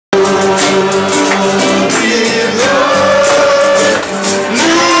dear Lord,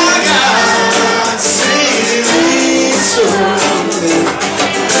 my God, save me so.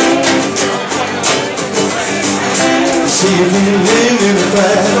 See me living in the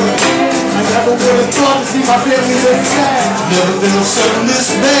past. I never would have thought to see my family live sad. Never been on something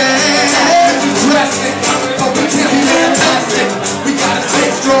this bad. Drastic, but we can't be fantastic. We gotta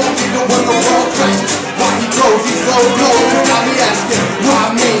stay strong even when the world crashes. Why he goes, and got me asking, why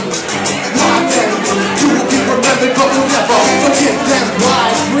me? Why them? You will be remembered, but we'll never forget them.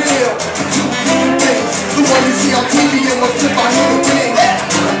 Why it's real? Two things. The one you see on TV and what's if I hear the ring.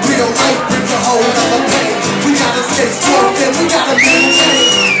 Real life brings a whole other pain. We gotta stay strong and we gotta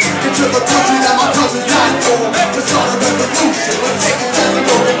maintain. Into the country that my cousin died for. To start a revolution, let's take it down and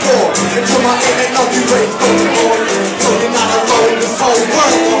go to war. Until my aim ain't no be raised for the Lord. So you're not alone, this whole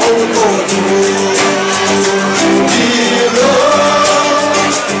world will hold the Lord. Dear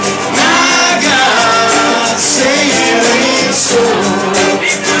Lord, my God, save me so.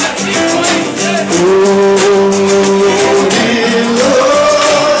 Oh, dear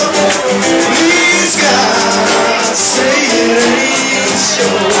Lord, please God, save me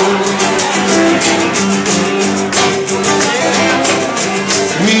so.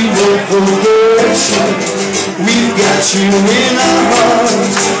 We work for direction. We've got you in our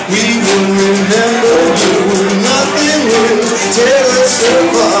hearts. We will remember you. Nothing will tear us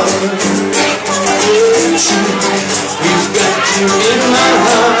apart. We've got you in our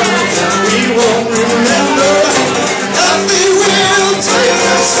hearts. We won't remember. Nothing will tear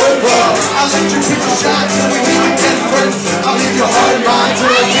us apart. I'll let you pick a shot till we meet again, friends. I'll leave your heart and mind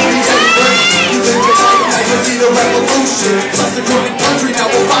till I see the end, friends. You live your life, now you'll see the revolution. Plus the growing country, now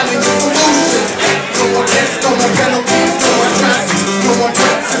we're finding a solution. No more deaths, no more penalties, no more traps. No more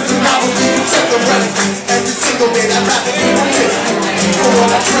deaths, it's a novelty, you set the rest. Every single day that happens, people miss. For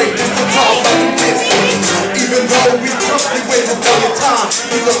all I pray, it's the call of the gift. Even though we took the way before your time,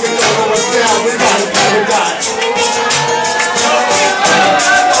 you're looking over us now, we're not in paradise.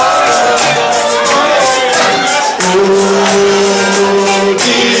 Oh,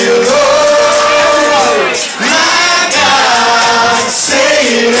 dear Lord, my God,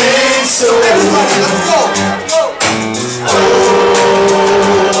 save me so. Oh,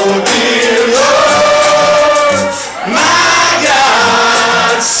 dear Lord, my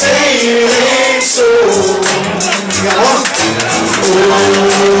God, save me so. Oh,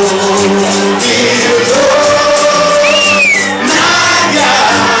 dear Lord, my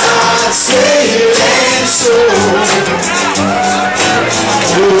God, save me so.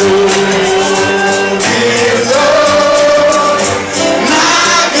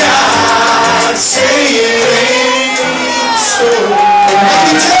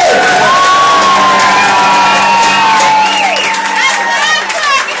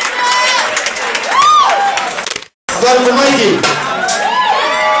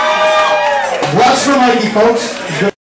 Watch for Mikey, folks.